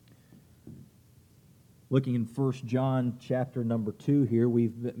looking in 1 John chapter number 2 here.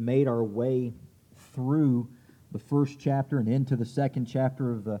 We've made our way through the first chapter and into the second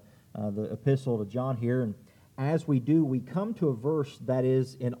chapter of the epistle to John here. And as we do, we come to a verse that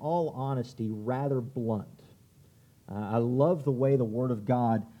is, in all honesty, rather blunt. I love the way the Word of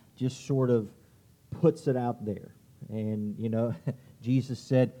God just sort of puts it out there. And, you know, Jesus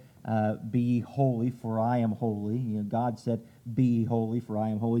said, be ye holy, for I am holy. You know, God said, be ye holy, for I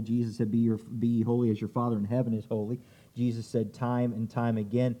am holy. Jesus said, be ye holy as your Father in heaven is holy. Jesus said time and time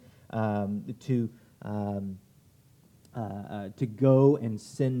again to go and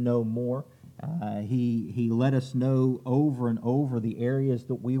sin no more. He let us know over and over the areas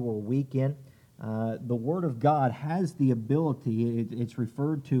that we were weak in. The Word of God has the ability, it's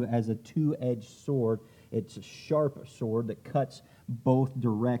referred to as a two-edged sword. It's a sharp sword that cuts both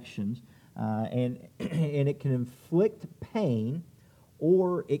directions, and it can inflict pain,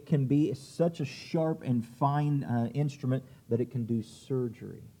 or it can be such a sharp and fine instrument that it can do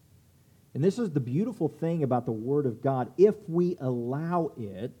surgery. And this is the beautiful thing about the Word of God. If we allow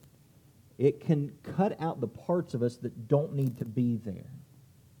it, it can cut out the parts of us that don't need to be there.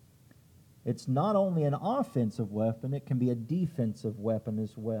 It's not only an offensive weapon, it can be a defensive weapon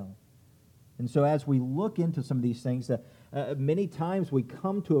as well. And so as we look into some of these things, many times we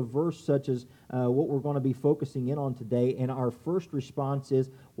come to a verse such as what we're going to be focusing in on today, and our first response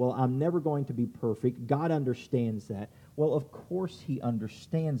is, well, I'm never going to be perfect. God understands that. Well, of course He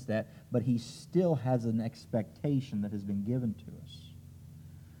understands that, but He still has an expectation that has been given to us.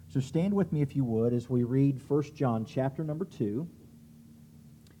 So stand with me, if you would, as we read 1 John chapter number 2.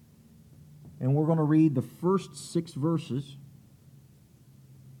 And we're going to read the first 6 verses.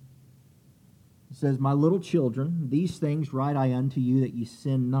 It says, My little children, these things write I unto you, that ye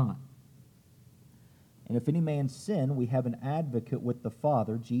sin not. And if any man sin, we have an advocate with the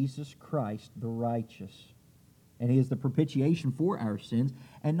Father, Jesus Christ the righteous. And He is the propitiation for our sins,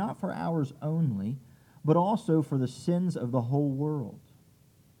 and not for ours only, but also for the sins of the whole world.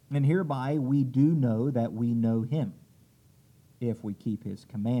 And hereby we do know that we know Him, if we keep His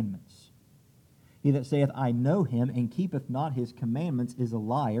commandments. He that saith, I know Him, and keepeth not His commandments, is a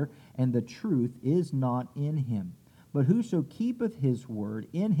liar, and the truth is not in him. But whoso keepeth His word,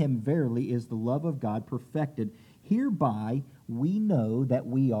 in him verily is the love of God perfected. Hereby we know that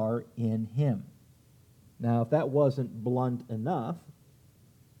we are in Him. Now, if that wasn't blunt enough,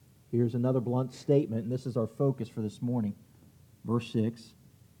 here's another blunt statement, and this is our focus for this morning. Verse 6,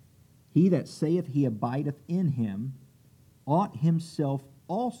 He that saith he abideth in Him ought himself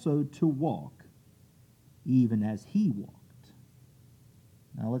also to walk, even as He walked.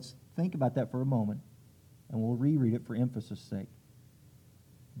 Now let's think about that for a moment, and we'll reread it for emphasis' sake.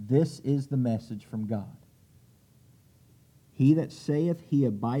 This is the message from God. He that saith he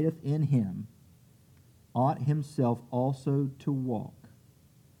abideth in Him ought himself also to walk,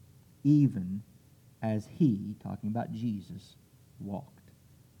 even as He, talking about Jesus, walked.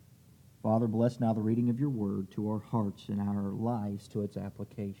 Father, bless now the reading of Your word to our hearts and our lives to its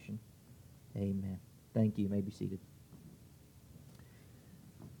application. Amen. Thank you. You may be seated.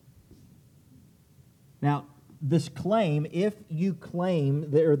 Now, this claim, if you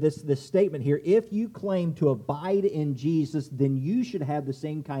claim, or this statement here, if you claim to abide in Jesus, then you should have the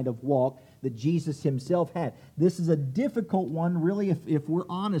same kind of walk that Jesus Himself had. This is a difficult one, really, if we're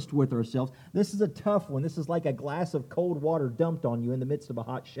honest with ourselves. This is a tough one. This is like a glass of cold water dumped on you in the midst of a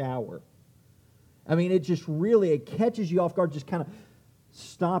hot shower. I mean, it just really, it catches you off guard, just kind of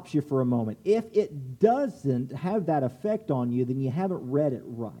stops you for a moment. If it doesn't have that effect on you, then you haven't read it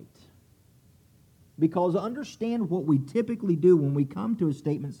right. Because understand what we typically do when we come to a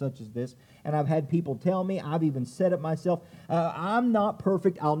statement such as this, and I've had people tell me, I've even said it myself, I'm not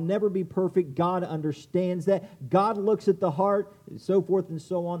perfect, I'll never be perfect, God understands that, God looks at the heart, so forth and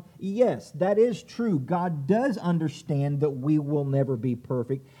so on. Yes, that is true. God does understand that we will never be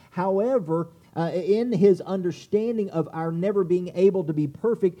perfect. However, in His understanding of our never being able to be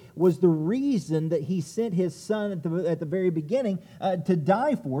perfect was the reason that He sent His Son at the very beginning to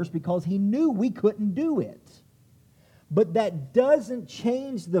die for us, because He knew we couldn't do it. But that doesn't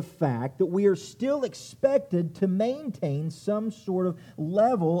change the fact that we are still expected to maintain some sort of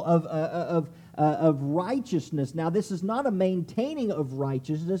level of righteousness. Now, this is not a maintaining of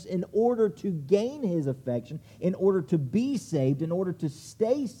righteousness in order to gain His affection, in order to be saved, in order to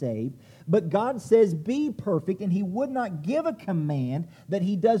stay saved. But God says, be perfect, and He would not give a command that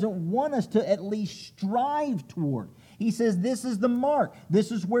He doesn't want us to at least strive toward. He says, this is the mark.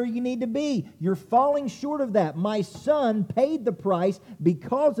 This is where you need to be. You're falling short of that. My Son paid the price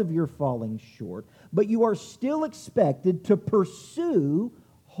because of your falling short, but you are still expected to pursue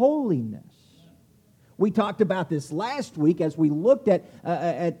holiness. We talked about this last week as we looked at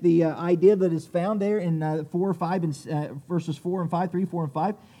the idea that is found there in 4 or 5 and verses 4 and 5, 3, 4 and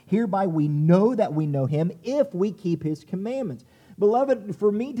 5. Hereby we know that we know him if we keep his commandments. Beloved,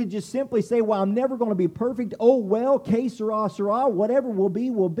 for me to just simply say, well, I'm never going to be perfect, oh well, que sera, whatever will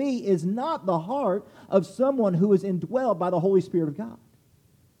be, is not the heart of someone who is indwelled by the Holy Spirit of God.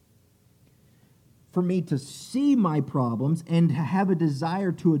 For me to see my problems and to have a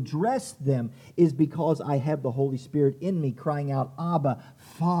desire to address them is because I have the Holy Spirit in me crying out, Abba,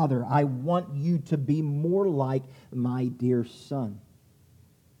 Father, I want you to be more like my dear Son.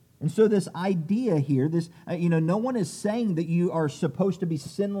 And so this idea here, no one is saying that you are supposed to be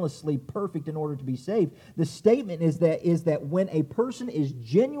sinlessly perfect in order to be saved. The statement is that when a person is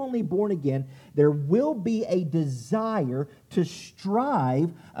genuinely born again, there will be a desire to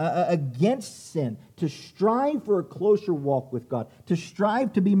strive against sin, to strive for a closer walk with God, to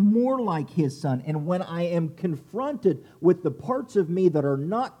strive to be more like his Son. And when I am confronted with the parts of me that are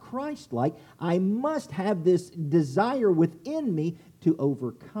not Christ-like, I must have this desire within me to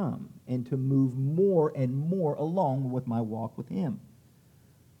overcome and to move more and more along with my walk with him.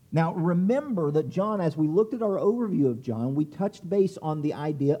 Now, remember that John, as we looked at our overview of John, we touched base on the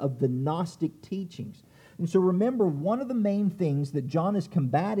idea of the Gnostic teachings. And so remember, one of the main things that John is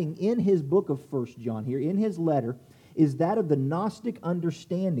combating in his book of 1 John here, in his letter, is that of the Gnostic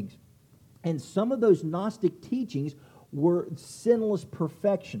understandings. And some of those Gnostic teachings were sinless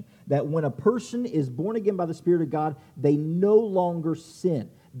perfection, that when a person is born again by the Spirit of God, they no longer sin.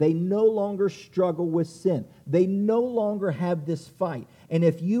 They no longer struggle with sin. They no longer have this fight. And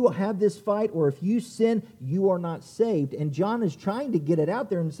if you have this fight or if you sin, you are not saved. And John is trying to get it out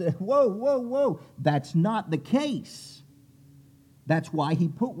there and say, whoa, that's not the case. That's why he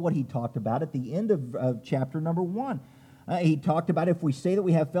put what he talked about at the end of chapter number 1. He talked about if we say that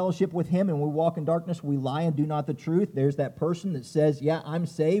we have fellowship with him and we walk in darkness, we lie and do not the truth. There's that person that says, yeah, I'm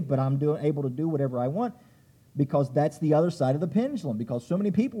saved, but I'm able to do whatever I want, because that's the other side of the pendulum. Because so many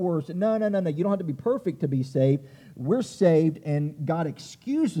people were saying, no, you don't have to be perfect to be saved. We're saved and God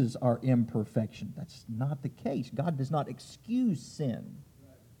excuses our imperfection. That's not the case. God does not excuse sin.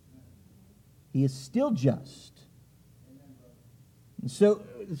 He is still just. So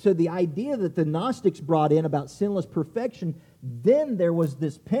the idea that the Gnostics brought in about sinless perfection, then there was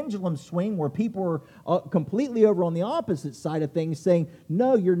this pendulum swing where people were completely over on the opposite side of things saying,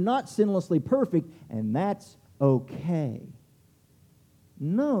 no, you're not sinlessly perfect, and that's okay.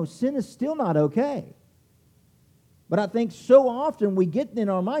 No, sin is still not okay. But I think so often we get in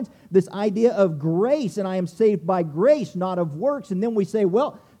our minds this idea of grace, and I am saved by grace, not of works, and then we say,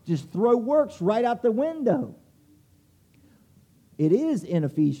 well, just throw works right out the window. It is in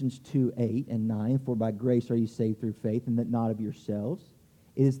Ephesians 2:8 and 9, for by grace are you saved through faith, and that not of yourselves.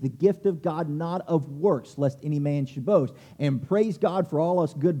 It is the gift of God, not of works, lest any man should boast. And praise God for all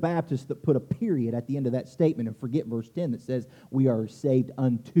us good Baptists that put a period at the end of that statement and forget verse 10 that says, we are saved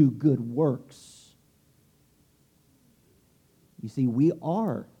unto good works. You see, we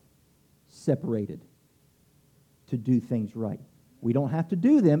are separated to do things right. We don't have to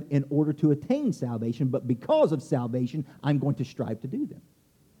do them in order to attain salvation, but because of salvation, I'm going to strive to do them.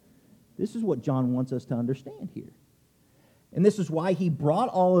 This is what John wants us to understand here. And this is why he brought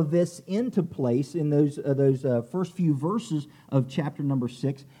all of this into place in those first few verses of chapter number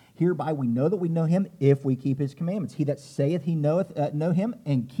 6. Hereby we know that we know him if we keep his commandments. He that saith he knoweth know him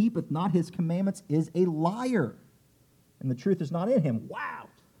and keepeth not his commandments is a liar, and the truth is not in him. Wow!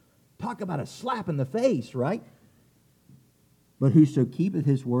 Talk about a slap in the face, right? But whoso keepeth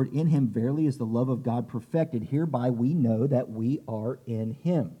his word, in him verily is the love of God perfected. Hereby we know that we are in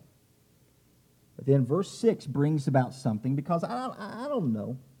him. But then verse 6 brings about something, because I don't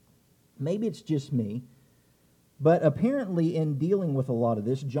know. Maybe it's just me. But apparently in dealing with a lot of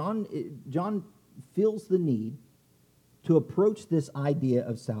this, John feels the need to approach this idea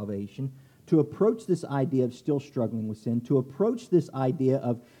of salvation, to approach this idea of still struggling with sin, to approach this idea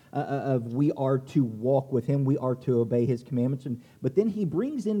of we are to walk with him, we are to obey his commandments. But then he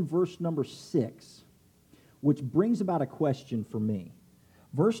brings in verse number 6, which brings about a question for me.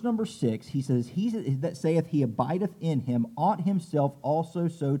 Verse number 6, he says, he that saith he abideth in him ought himself also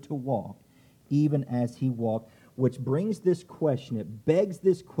so to walk, even as he walked. Which brings this question, it begs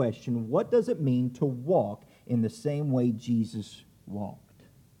this question, what does it mean to walk in the same way Jesus walked?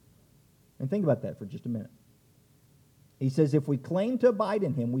 And think about that for just a minute. He says, if we claim to abide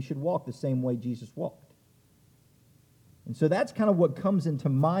in him, we should walk the same way Jesus walked. And so that's kind of what comes into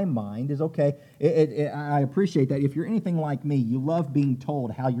my mind is, okay, I appreciate that. If you're anything like me, you love being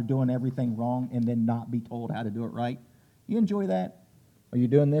told how you're doing everything wrong and then not be told how to do it right. You enjoy that? Or you're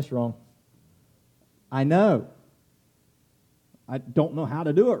doing this wrong. I know. I don't know how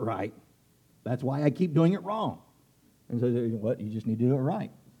to do it right. That's why I keep doing it wrong. And so, what? You just need to do it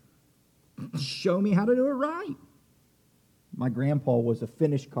right. Show me how to do it right. My grandpa was a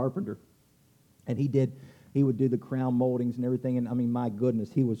Finnish carpenter, and he would do the crown moldings and everything. And I mean, my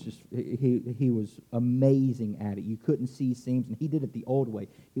goodness, he was amazing at it. You couldn't see seams, and he did it the old way.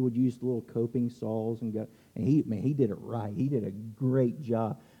 He would use little coping saws and he did it right. He did a great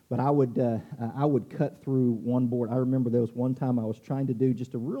job. But I would cut through one board. I remember there was one time I was trying to do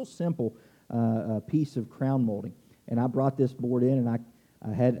just a real simple piece of crown molding, and I brought this board in, and I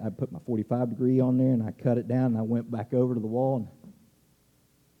put my 45 degree on there, and I cut it down, and I went back over to the wall, and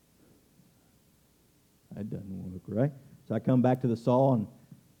that doesn't look right. So I come back to the saw, and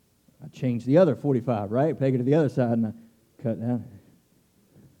I change the other 45, right? Take it to the other side, and I cut down.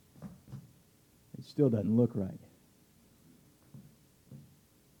 It still doesn't look right.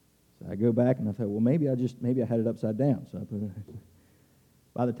 So I go back, and I thought, well, maybe I had it upside down. So I put it.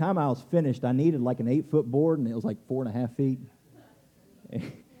 By the time I was finished, I needed like an 8-foot board, and it was like 4.5 feet.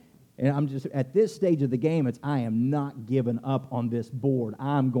 And I'm just, at this stage of the game, I am not giving up on this board.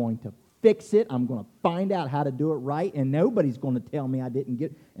 I'm going to fix it. I'm going to find out how to do it right, and nobody's going to tell me I didn't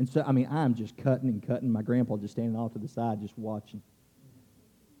get it. And so, I mean, I'm just cutting and cutting. My grandpa just standing off to the side just watching.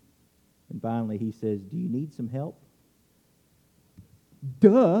 And finally he says, "Do you need some help?"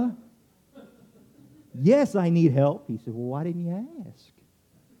 Duh. Yes, I need help. He said, "Well, why didn't you ask?"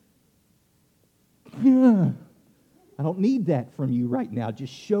 Yeah. I don't need that from you right now.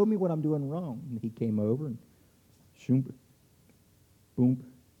 Just show me what I'm doing wrong. And he came over and shoom, boom,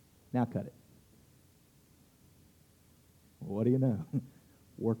 now cut it. Well, what do you know?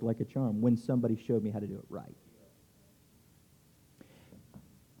 Worked like a charm when somebody showed me how to do it right.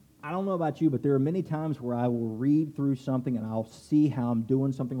 I don't know about you, but there are many times where I will read through something and I'll see how I'm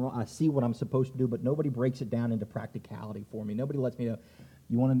doing something wrong. I see what I'm supposed to do, but nobody breaks it down into practicality for me. Nobody lets me know,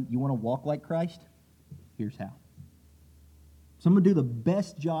 you want to walk like Christ? Here's how. So I'm going to do the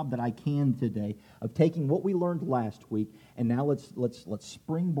best job that I can today of taking what we learned last week, and now let's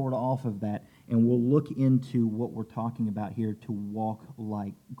springboard off of that, and we'll look into what we're talking about here, to walk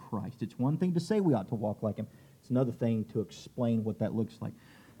like Christ. It's one thing to say we ought to walk like Him. It's another thing to explain what that looks like.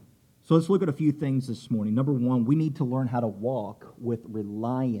 So let's look at a few things this morning. Number one, we need to learn how to walk with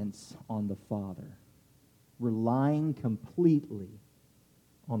reliance on the Father. Relying completely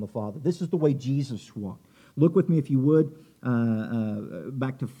on the Father. This is the way Jesus walked. Look with me, if you would,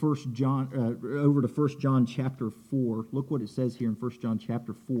 back to 1 John, over to 1 John chapter 4. Look what it says here in 1 John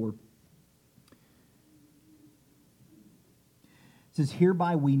chapter 4. It says,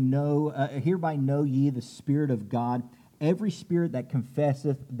 hereby know ye the Spirit of God. Every spirit that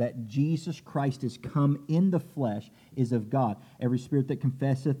confesseth that Jesus Christ is come in the flesh is of God. Every spirit that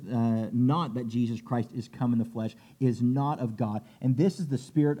confesseth not that Jesus Christ is come in the flesh is not of God. And this is the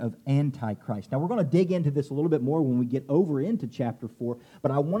spirit of Antichrist. Now, we're going to dig into this a little bit more when we get over into chapter 4, but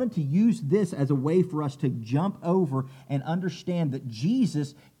I wanted to use this as a way for us to jump over and understand that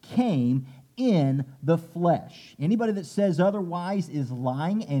Jesus came in the flesh. Anybody that says otherwise is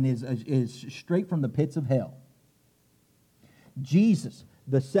lying and is straight from the pits of hell. Jesus,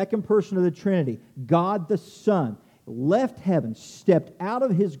 the second person of the Trinity, God the Son, left heaven, stepped out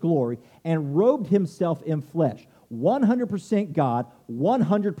of His glory, and robed Himself in flesh. 100% God,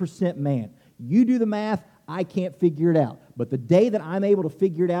 100% man. You do the math, I can't figure it out. But the day that I'm able to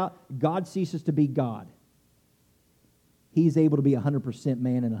figure it out, God ceases to be God. He's able to be 100%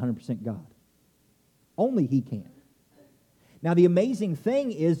 man and 100% God. Only He can. Now, the amazing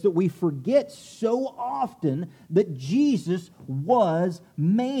thing is that we forget so often that Jesus was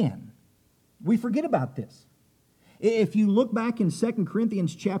man. We forget about this. If you look back in 2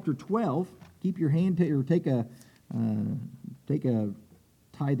 Corinthians chapter 12, keep your hand or take a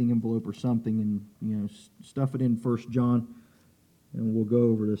tithing envelope or something and stuff it in 1 John, and we'll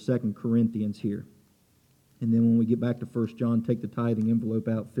go over to 2 Corinthians here. And then when we get back to 1 John, take the tithing envelope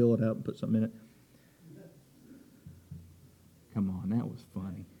out, fill it out, and put something in it. Come on, that was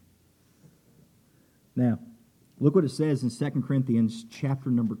funny. Now, look what it says in 2 Corinthians chapter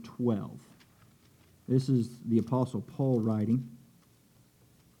number 12. This is the Apostle Paul writing.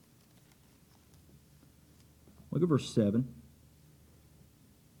 Look at verse 7.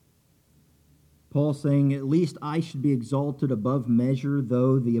 Paul saying, at least I should be exalted above measure,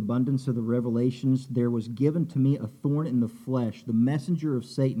 though the abundance of the revelations, there was given to me a thorn in the flesh, the messenger of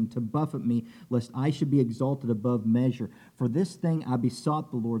Satan, to buffet me, lest I should be exalted above measure. For this thing I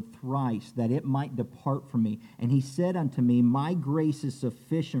besought the Lord thrice, that it might depart from me. And he said unto me, my grace is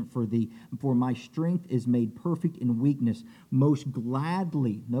sufficient for thee, for my strength is made perfect in weakness. Most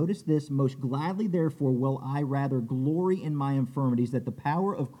gladly, notice this, most gladly therefore will I rather glory in my infirmities, that the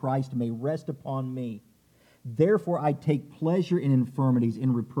power of Christ may rest upon me. Therefore I take pleasure in infirmities,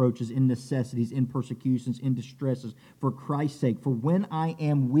 in reproaches, in necessities, in persecutions, in distresses, for Christ's sake. For when I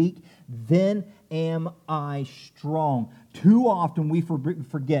am weak, then am I strong. Too often we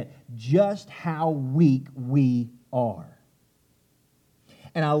forget just how weak we are.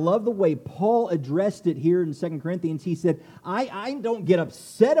 And I love the way Paul addressed it here in 2 Corinthians. He said, I don't get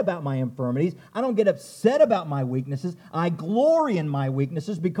upset about my infirmities. I don't get upset about my weaknesses. I glory in my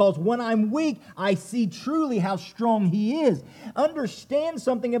weaknesses because when I'm weak, I see truly how strong He is. Understand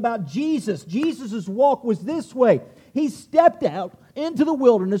something about Jesus. Jesus' walk was this way. He stepped out into the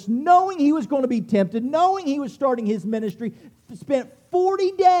wilderness knowing He was going to be tempted, knowing He was starting His ministry, spent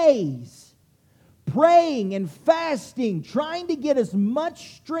 40 days praying and fasting, trying to get as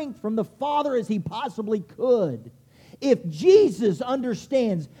much strength from the Father as He possibly could. If Jesus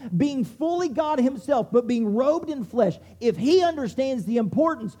understands being fully God Himself, but being robed in flesh, if He understands the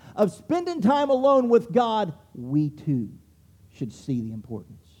importance of spending time alone with God, we too should see the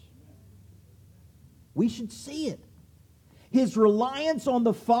importance. We should see it. His reliance on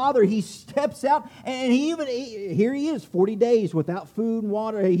the Father, He steps out, and here He is, 40 days without food and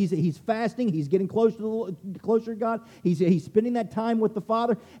water. He's fasting. He's getting closer to God. He's spending that time with the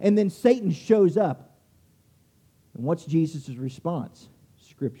Father, and then Satan shows up. And what's Jesus' response?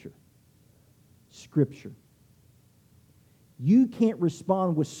 Scripture. Scripture. You can't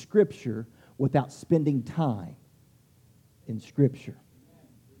respond with Scripture without spending time in Scripture.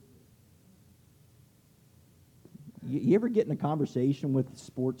 You ever get in a conversation with a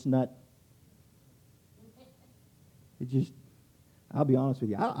sports nut? I'll be honest with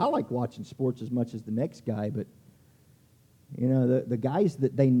you, I like watching sports as much as the next guy, but you know, the guys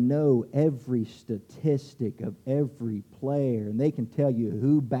that they know every statistic of every player, and they can tell you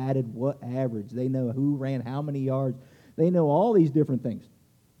who batted what average, they know who ran how many yards, they know all these different things.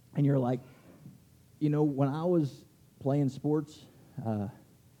 And you're like, you know, when I was playing sports,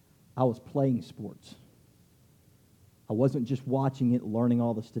 I was playing sports. I wasn't just watching it, learning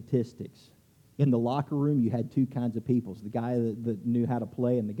all the statistics. In the locker room, you had two kinds of people. The guy that knew how to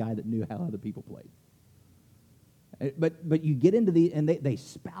play and the guy that knew how other people played. But you get into and they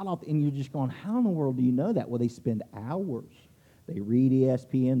spout off, and you're just going, how in the world do you know that? Well, they spend hours. They read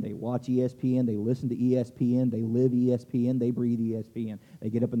ESPN, they watch ESPN, they listen to ESPN, they live ESPN, they breathe ESPN. They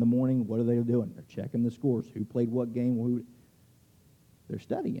get up in the morning, what are they doing? They're checking the scores, who played what game, they're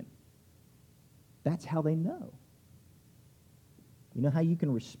studying. That's how they know. You know how you can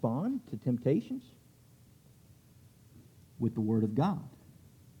respond to temptations? With the Word of God.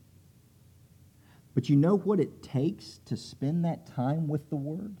 But you know what it takes to spend that time with the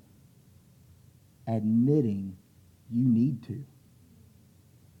Word? Admitting you need to.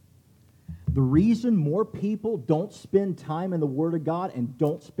 The reason more people don't spend time in the Word of God and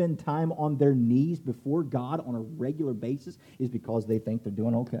don't spend time on their knees before God on a regular basis is because they think they're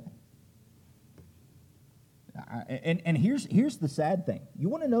doing okay. And here's the sad thing. You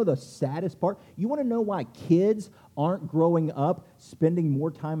want to know the saddest part? You want to know why kids aren't growing up spending more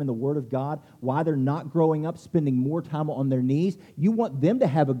time in the Word of God? Why they're not growing up spending more time on their knees? You want them to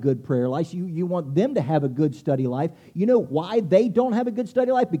have a good prayer life. You want them to have a good study life. You know why they don't have a good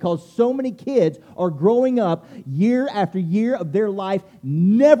study life? Because so many kids are growing up year after year of their life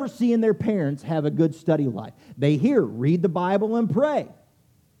never seeing their parents have a good study life. They hear, read the Bible and pray.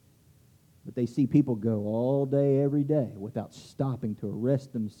 But they see people go all day, every day, without stopping to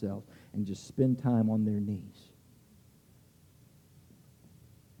arrest themselves and just spend time on their knees.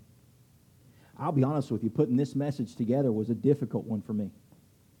 I'll be honest with you, putting this message together was a difficult one for me.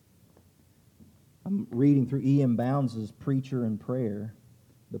 I'm reading through E.M. Bounds' Preacher and Prayer.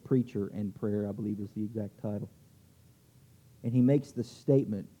 The Preacher and Prayer, I believe, is the exact title. And he makes the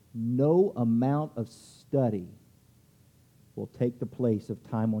statement, no amount of study will take the place of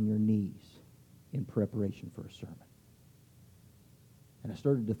time on your knees in preparation for a sermon. And I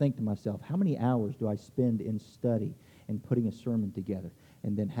started to think to myself, how many hours do I spend in study and putting a sermon together?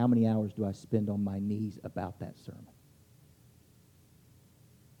 And then how many hours do I spend on my knees about that sermon?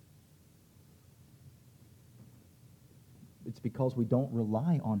 It's because we don't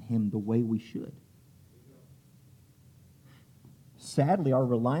rely on Him the way we should. sadly, our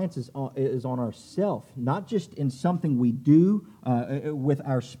reliance is on ourselves, not just in something we do with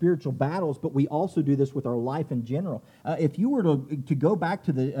our spiritual battles, but we also do this with our life in general. If you were to go back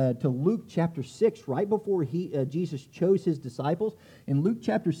to Luke chapter 6, right before Jesus chose his disciples, in Luke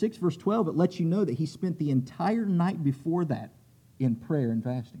chapter 6, verse 12, it lets you know that he spent the entire night before that in prayer and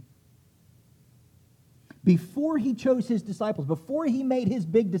fasting. Before he chose his disciples, before he made his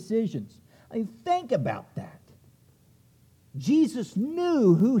big decisions. I mean, think about that. Jesus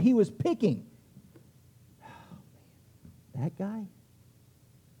knew who he was picking. Oh, man. That guy,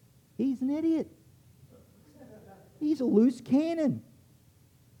 he's an idiot. He's a loose cannon.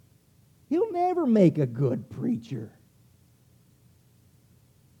 He'll never make a good preacher.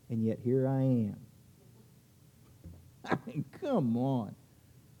 And yet here I am. I mean, come on.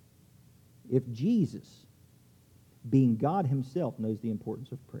 If Jesus, being God himself, knows the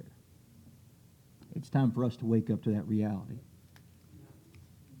importance of prayer, it's time for us to wake up to that reality.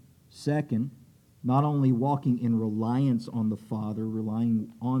 Second, not only walking in reliance on the Father, relying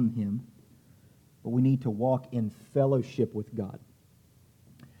on him, but we need to walk in fellowship with God.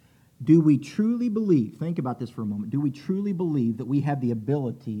 Do we truly believe, think about this for a moment, do we truly believe that we have the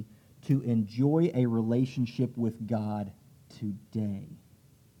ability to enjoy a relationship with God today?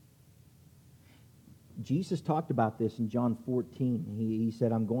 Jesus talked about this in John 14. He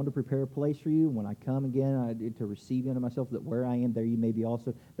said, I'm going to prepare a place for you. When I come again, to receive you unto myself, that where I am, there you may be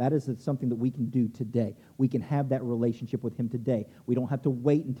also. That is something that we can do today. We can have that relationship with him today. We don't have to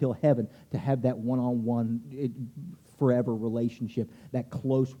wait until heaven to have that one-on-one, forever relationship, that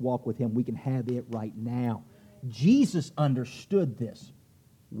close walk with him. We can have it right now. Jesus understood this.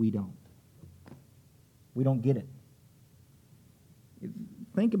 We don't. We don't get it.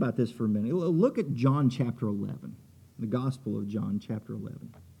 Think about this for a minute. Look at John chapter 11, the Gospel of John chapter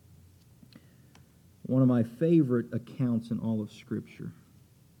 11. One of my favorite accounts in all of Scripture.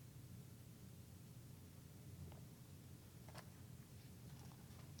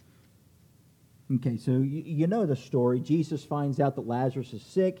 Okay, so you know the story. Jesus finds out that Lazarus is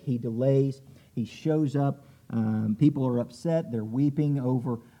sick. He delays. He shows up. People are upset. They're weeping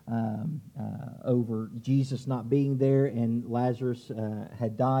over Jesus not being there, and Lazarus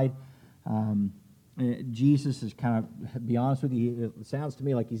had died. Jesus is kind of, to be honest with you, it sounds to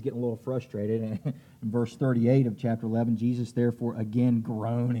me like he's getting a little frustrated. In verse 38 of chapter 11, Jesus therefore again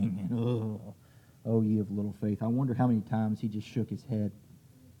groaning, oh, ye of little faith. I wonder how many times he just shook his head.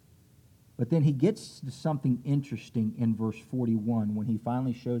 But then he gets to something interesting in verse 41 when he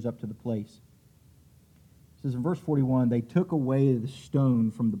finally shows up to the place. It says in verse 41, they took away the stone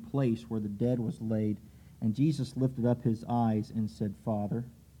from the place where the dead was laid, and Jesus lifted up his eyes and said, Father,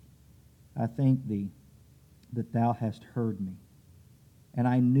 I thank thee that thou hast heard me, and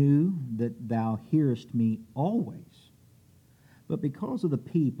I knew that thou hearest me always. But because of the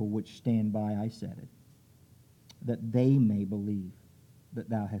people which stand by, I said it, that they may believe that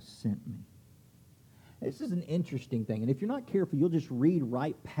thou hast sent me. This is an interesting thing, and if you're not careful, you'll just read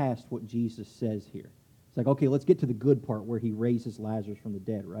right past what Jesus says here. It's like, okay, let's get to the good part where he raises Lazarus from the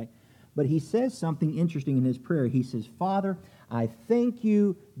dead, right? But he says something interesting in his prayer. He says, Father, I thank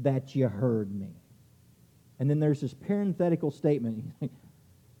you that you heard me. And then there's this parenthetical statement.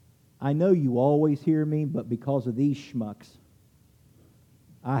 I know you always hear me, but because of these schmucks,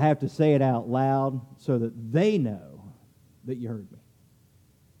 I have to say it out loud so that they know that you heard me.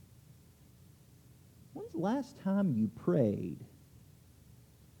 When's the last time you prayed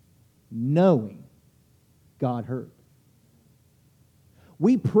knowing God heard?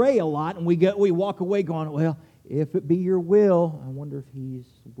 We pray a lot and we walk away going, well, if it be your will, I wonder if he's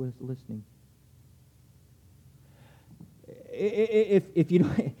listening. If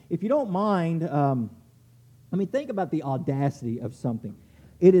you don't mind, think about the audacity of something.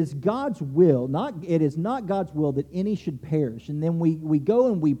 It is God's will, it is not God's will that any should perish. And then we go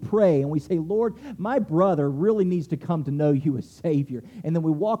and we pray and we say, Lord, my brother really needs to come to know you as Savior. And then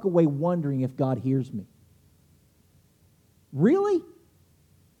we walk away wondering if God hears me. Really?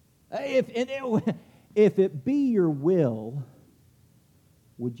 If it be your will,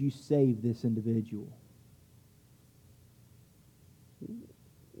 would you save this individual?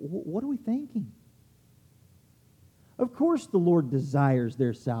 What are we thinking? Of course the Lord desires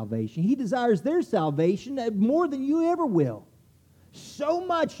their salvation. He desires their salvation more than you ever will. So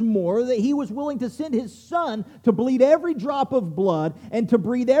much more that he was willing to send his Son to bleed every drop of blood and to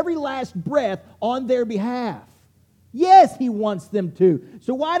breathe every last breath on their behalf. Yes, he wants them to.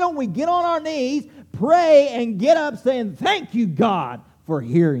 So why don't we get on our knees, pray, and get up saying, thank you, God, for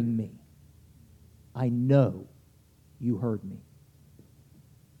hearing me. I know you heard me.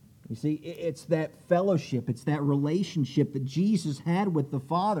 You see, it's that fellowship, it's that relationship that Jesus had with the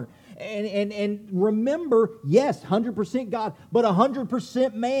Father. And remember, yes, 100% God, but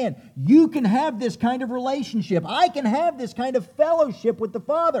 100% man. You can have this kind of relationship. I can have this kind of fellowship with the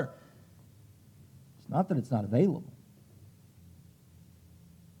Father. It's not that it's not available.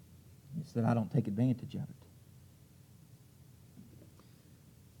 It's that I don't take advantage of it.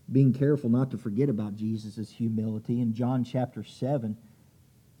 Being careful not to forget about Jesus' humility. In John chapter 7,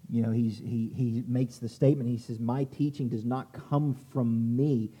 he makes the statement, he says, my teaching does not come from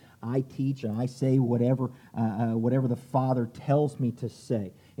me. I teach and I say whatever the Father tells me to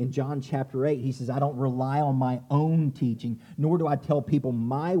say. In John chapter 8, he says, I don't rely on my own teaching, nor do I tell people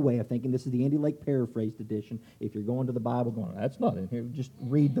my way of thinking. This is the Andy Lake paraphrased edition. If you're going to the Bible, going, that's not in here, just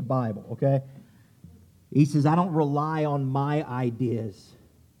read the Bible, okay? He says, I don't rely on my ideas.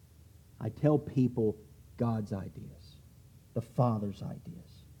 I tell people God's ideas, the Father's ideas.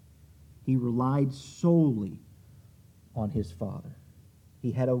 He relied solely on his Father.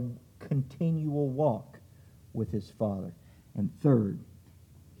 He had a continual walk with his Father. And third,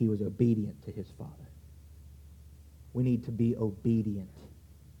 he was obedient to his Father. We need to be obedient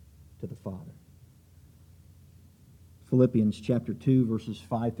to the Father. Philippians chapter 2, verses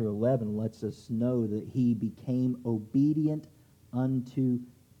 5 through 11 lets us know that he became obedient unto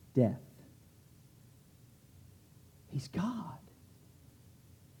death. He's God.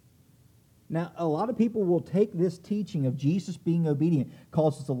 Now, a lot of people will take this teaching of Jesus being obedient,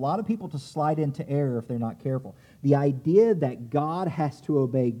 causes a lot of people to slide into error if they're not careful. The idea that God has to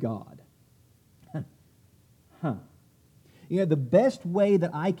obey God. The best way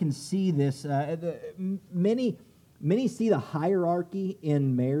that I can see this, many see the hierarchy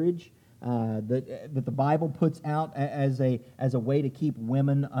in marriage that the Bible puts out as a way to keep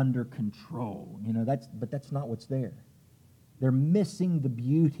women under control. But that's not what's there. They're missing the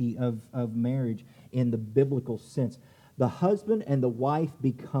beauty of marriage in the biblical sense. The husband and the wife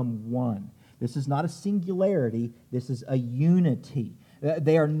become one. This is not a singularity. This is a unity.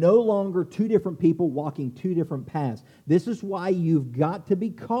 They are no longer two different people walking two different paths. This is why you've got to be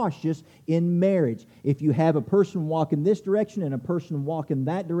cautious in marriage. If you have a person walk in this direction and a person walk in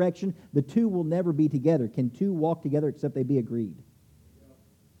that direction, the two will never be together. Can two walk together except they be agreed?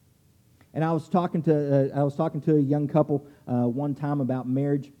 And I was talking to a young couple one time about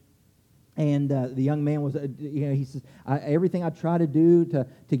marriage, and the young man was, he says, everything I try to do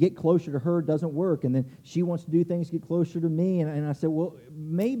to get closer to her doesn't work, and then she wants to do things to get closer to me, and I said, well,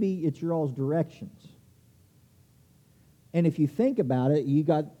 maybe it's your all's directions. And if you think about it, you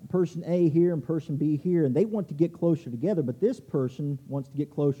got person A here and person B here, and they want to get closer together, but this person wants to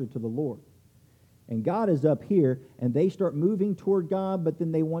get closer to the Lord. And God is up here, and they start moving toward God, but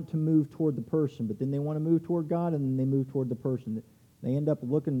then they want to move toward the person. But then they want to move toward God, and then they move toward the person. They end up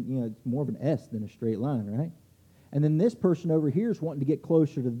looking, it's more of an S than a straight line, right? And then this person over here is wanting to get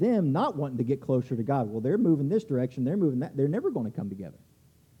closer to them, not wanting to get closer to God. Well, they're moving this direction, they're moving that. They're never going to come together.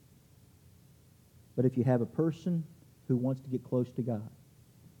 But if you have a person who wants to get close to God,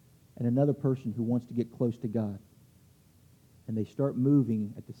 and another person who wants to get close to God, and they start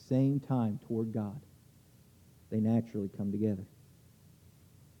moving at the same time toward God, they naturally come together.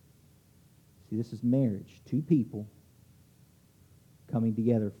 See, this is marriage. Two people coming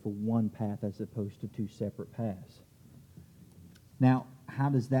together for one path as opposed to two separate paths. Now, how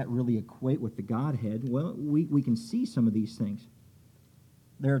does that really equate with the Godhead? Well, we can see some of these things.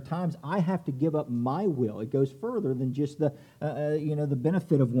 There are times I have to give up my will. It goes further than just the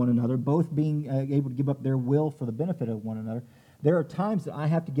benefit of one another, both being able to give up their will for the benefit of one another. There are times that I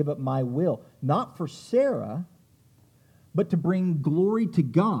have to give up my will, not for Sarah, but to bring glory to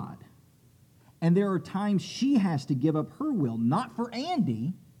God. And there are times she has to give up her will, not for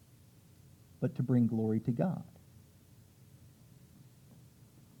Andy, but to bring glory to God.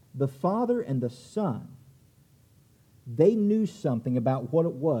 The Father and the Son, they knew something about what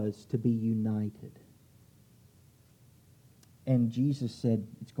it was to be united. And Jesus said,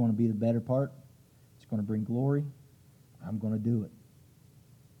 it's going to be the better part. It's going to bring glory. I'm going to do it.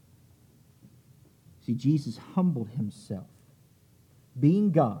 See, Jesus humbled himself.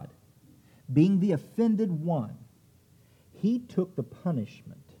 Being God, being the offended one, he took the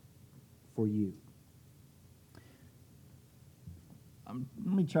punishment for you.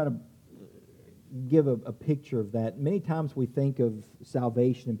 Let me try to give a picture of that. Many times we think of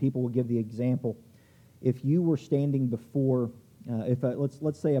salvation, and people will give the example. If you were standing before,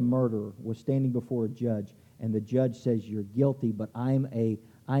 let's say a murderer was standing before a judge, and the judge says you're guilty, but I'm a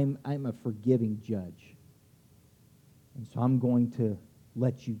forgiving judge, and so I'm going to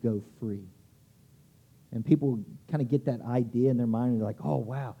let you go free. And people kind of get that idea in their mind, and they're like, oh,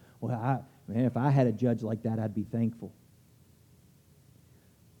 wow, Well, man, if I had a judge like that, I'd be thankful.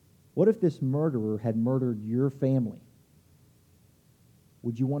 What if this murderer had murdered your family?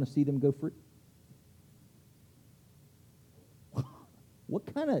 Would you want to see them go free?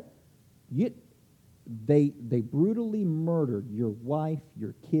 What kind of... They brutally murdered your wife,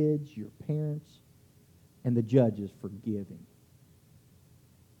 your kids, your parents, and the judge is forgiving.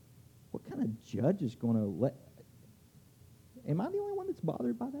 What kind of judge is going to let... Am I the only one that's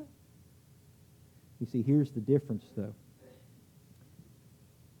bothered by that? You see, here's the difference, though.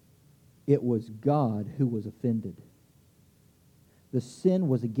 It was God who was offended. The sin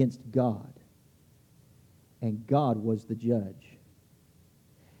was against God, and God was the judge.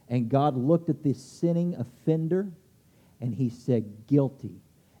 And God looked at this sinning offender, and he said, guilty,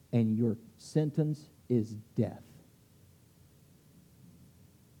 and your sentence is death.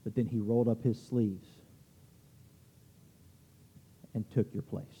 But then he rolled up his sleeves and took your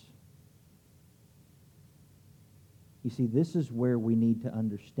place. You see, this is where we need to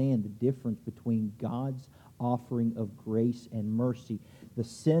understand the difference between God's offering of grace and mercy. The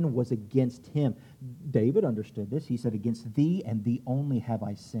sin was against him. David understood this. He said, against thee and thee only have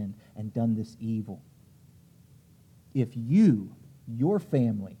I sinned and done this evil. If you, your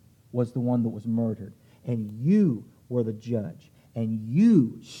family, was the one that was murdered, and you were the judge, and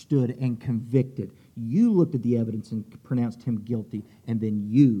you stood and convicted, you looked at the evidence and pronounced him guilty, and then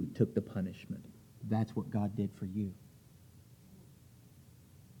you took the punishment. That's what God did for you.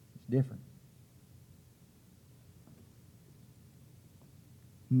 It's different.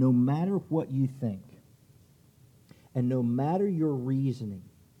 No matter what you think, and no matter your reasoning,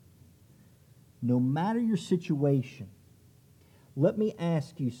 no matter your situation, let me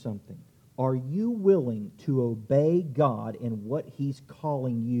ask you something. Are you willing to obey God in what He's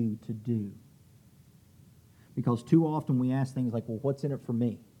calling you to do? Because too often we ask things like, well, what's in it for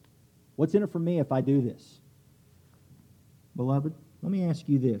me? What's in it for me if I do this? Beloved, let me ask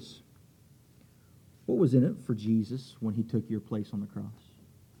you this. What was in it for Jesus when He took your place on the cross?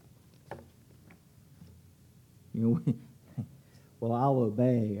 You know, well, I'll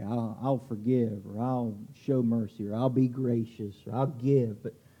obey, I'll forgive, or I'll show mercy, or I'll be gracious, or I'll give,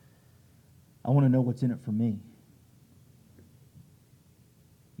 but I want to know what's in it for me.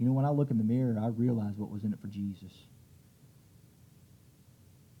 You know, when I look in the mirror, I realize what was in it for Jesus.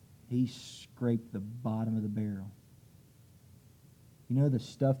 He scraped the bottom of the barrel. You know the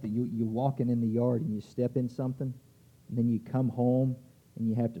stuff that you're walking in the yard and you step in something, and then you come home and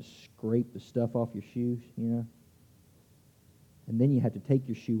you have to scrape the stuff off your shoes, you know? And then you have to take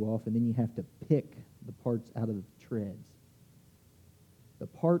your shoe off, and then you have to pick the parts out of the treads. The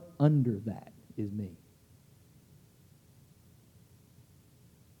part under that is me.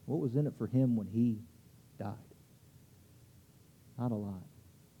 What was in it for Him when He died? Not a lot.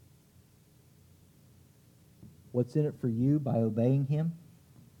 What's in it for you by obeying Him?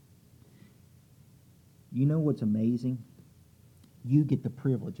 You know what's amazing? You get the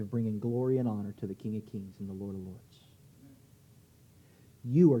privilege of bringing glory and honor to the King of Kings and the Lord of Lords.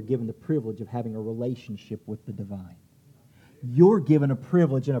 You are given the privilege of having a relationship with the divine. You're given a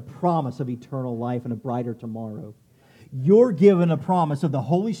privilege and a promise of eternal life and a brighter tomorrow. You're given a promise of the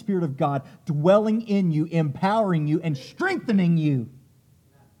Holy Spirit of God dwelling in you, empowering you, and strengthening you.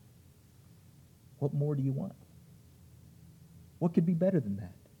 What more do you want? What could be better than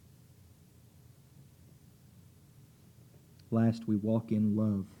that? Last, we walk in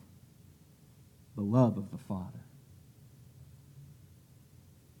love, the love of the Father.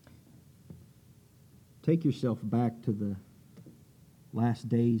 Take yourself back to the last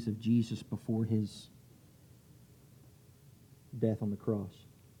days of Jesus before His death on the cross.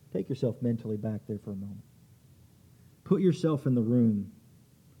 Take yourself mentally back there for a moment. Put yourself in the room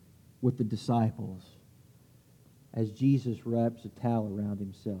with the disciples as Jesus wraps a towel around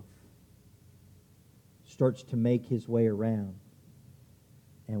Himself, starts to make His way around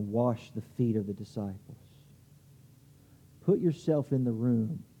and wash the feet of the disciples. Put yourself in the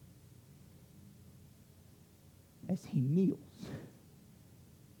room as He kneels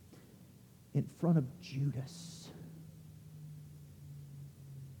in front of Judas,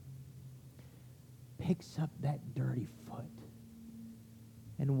 picks up that dirty foot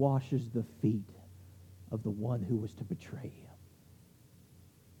and washes the feet of the one who was to betray Him.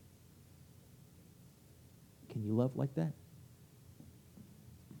 Can you love like that?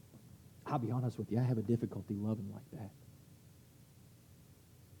 I'll be honest with you, I have a difficulty loving like that.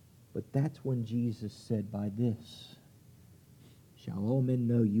 But that's when Jesus said, by this shall all men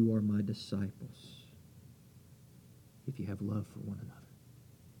know you are my disciples, if you have love for one another.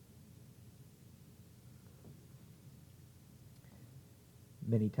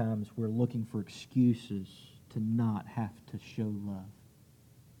 Many times we're looking for excuses to not have to show love.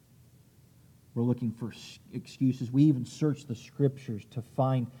 We're looking for excuses. We even search the Scriptures to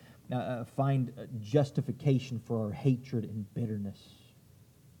find justification for our hatred and bitterness.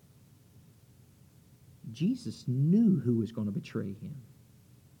 Jesus knew who was going to betray him.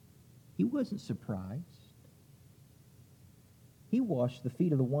 He wasn't surprised. He washed the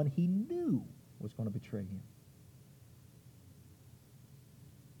feet of the one he knew was going to betray him.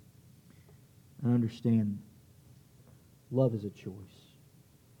 I understand love is a choice.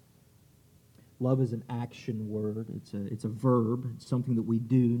 Love is an action word. It's a verb. It's something that we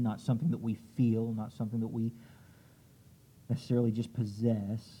do, not something that we feel, not something that we necessarily just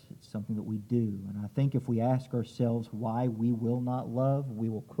possess. It's something that we do. And I think if we ask ourselves why we will not love, we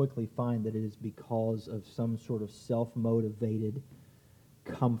will quickly find that it is because of some sort of self-motivated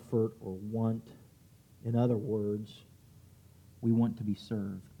comfort or want. In other words, we want to be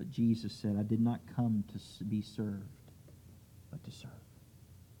served. But Jesus said, I did not come to be served, but to serve.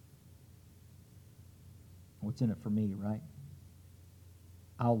 What's in it for me, right?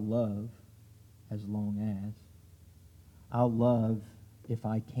 I'll love as long as. I'll love if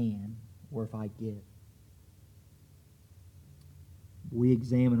I can or if I get. We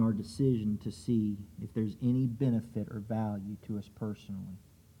examine our decision to see if there's any benefit or value to us personally,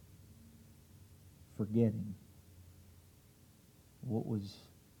 forgetting what was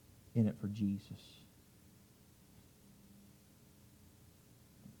in it for Jesus.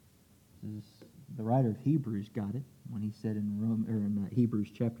 The writer of Hebrews got it when he said in Hebrews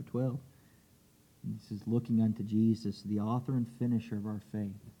chapter 12, he says, looking unto Jesus, the author and finisher of our faith,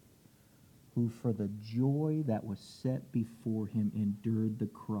 who for the joy that was set before him endured the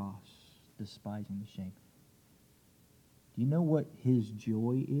cross, despising the shame. Do you know what his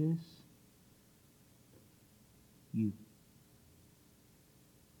joy is? You.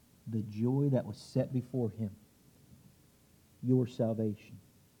 The joy that was set before him. Your salvation.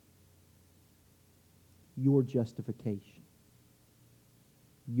 Your justification.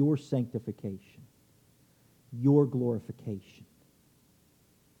 Your sanctification. Your glorification.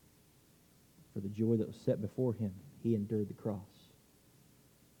 For the joy that was set before him, he endured the cross,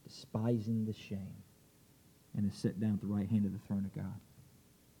 despising the shame, and is set down at the right hand of the throne of God.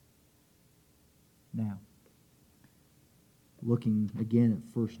 Now, looking again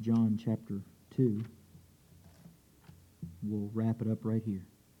at 1 John chapter 2, we'll wrap it up right here.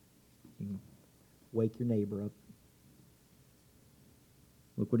 You can wake your neighbor up.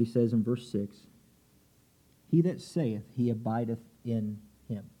 Look what he says in verse 6. He that saith he abideth in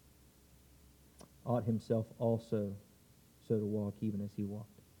him ought himself also so to walk even as he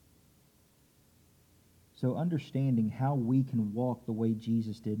walked. So understanding how we can walk the way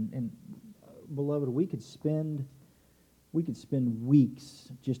Jesus did, and beloved, we could spend weeks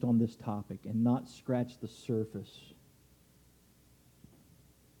just on this topic and not scratch the surface.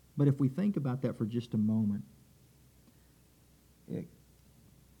 But if we think about that for just a moment, it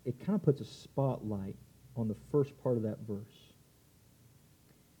kind of puts a spotlight on the first part of that verse.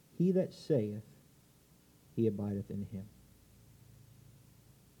 He that saith he abideth in him.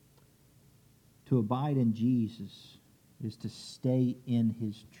 To abide in Jesus is to stay in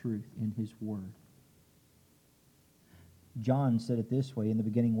his truth, in his word. John said it this way, in the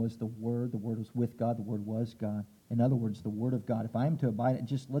beginning was the Word was with God, the Word was God. In other words, the Word of God. If I am to abide,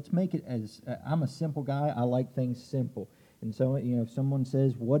 let's make it as, I'm a simple guy, I like things simple. And so, if someone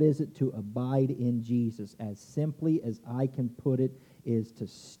says, what is it to abide in Jesus? As simply as I can put it, is to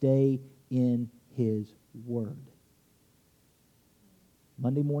stay in his Word.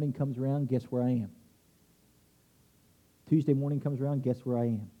 Monday morning comes around, guess where I am? Tuesday morning comes around, guess where I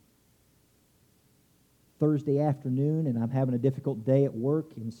am? Thursday afternoon, and I'm having a difficult day at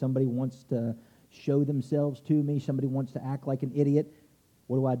work, and somebody wants to show themselves to me, somebody wants to act like an idiot,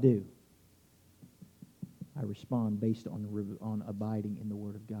 what do? I respond based on abiding in the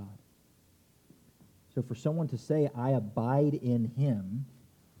Word of God. So for someone to say, I abide in him,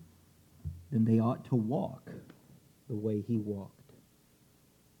 then they ought to walk the way he walked.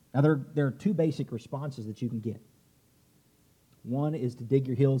 Now, there are two basic responses that you can get. One is to dig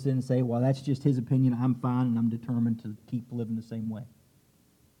your heels in and say, well, that's just his opinion, I'm fine, and I'm determined to keep living the same way.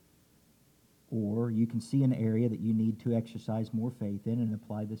 Or you can see an area that you need to exercise more faith in and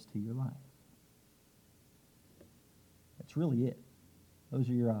apply this to your life. That's really it. Those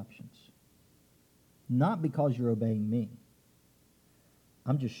are your options. Not because you're obeying me.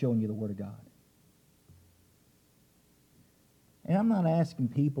 I'm just showing you the Word of God. And I'm not asking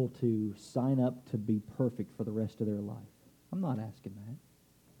people to sign up to be perfect for the rest of their life. I'm not asking that.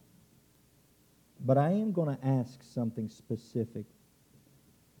 But I am going to ask something specific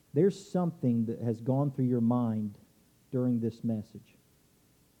there's something that has gone through your mind during this message.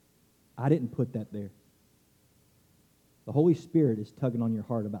 I didn't put that there. The Holy Spirit is tugging on your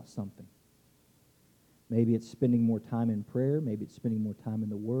heart about something. Maybe it's spending more time in prayer. Maybe it's spending more time in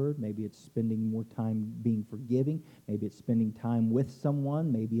the Word. Maybe it's spending more time being forgiving. Maybe it's spending time with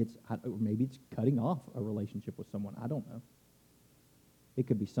someone. Maybe it's cutting off a relationship with someone. I don't know. It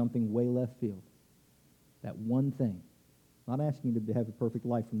could be something way left field. That one thing. I'm not asking you to have a perfect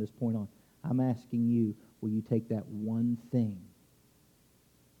life from this point on. I'm asking you, will you take that one thing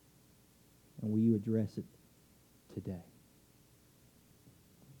and will you address it today?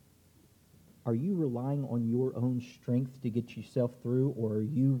 Are you relying on your own strength to get yourself through, or are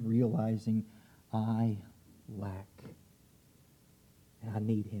you realizing, I lack and I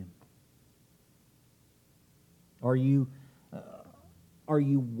need Him? Are you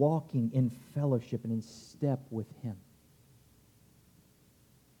walking in fellowship and in step with Him?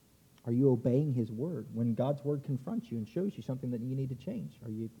 Are you obeying His Word? When God's Word confronts you and shows you something that you need to change, are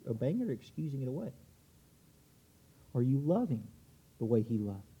you obeying it or excusing it away? Are you loving the way He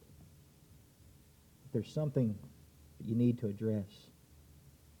loved? If there's something that you need to address,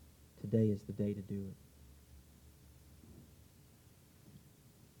 today is the day to do it.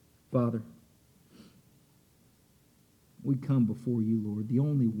 Father, we come before you, Lord, the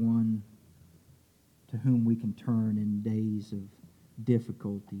only one to whom we can turn in days of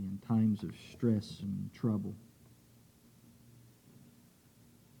difficulty and times of stress and trouble.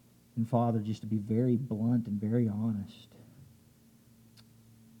 And Father, just to be very blunt and very honest,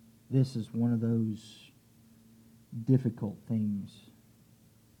 this is one of those difficult things.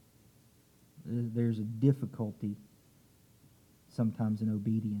 There's a difficulty sometimes in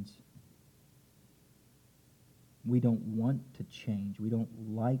obedience. We don't want to change. We don't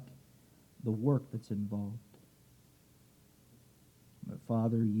like the work that's involved. But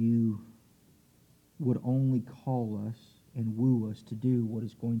Father, you would only call us and woo us to do what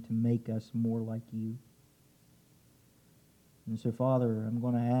is going to make us more like you. And so, Father, I'm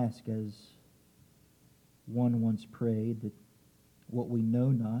going to ask, as one once prayed, that what we know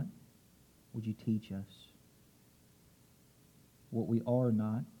not, would you teach us? What we are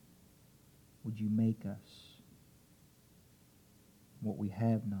not, would you make us? What we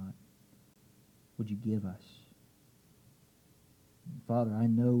have not, would you give us? Father, I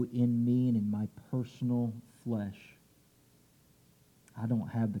know in me and in my personal flesh, I don't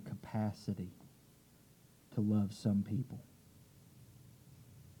have the capacity to love some people.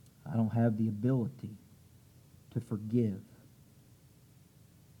 I don't have the ability to forgive.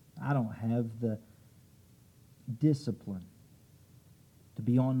 I don't have the discipline to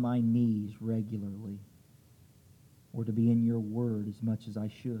be on my knees regularly or to be in your word as much as I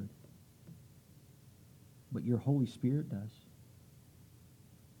should. But your Holy Spirit does.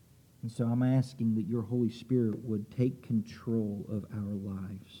 And so I'm asking that your Holy Spirit would take control of our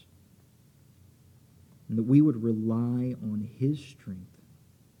lives and that we would rely on His strength,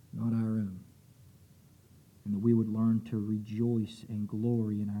 not our own, and that we would learn to rejoice and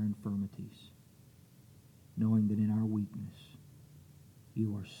glory in our infirmities, knowing that in our weakness,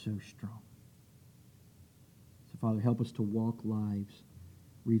 you are so strong. So, Father, help us to walk lives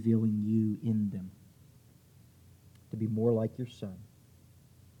revealing you in them, to be more like your Son,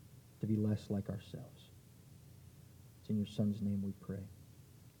 to be less like ourselves. It's in your Son's name we pray.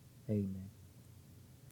 Amen.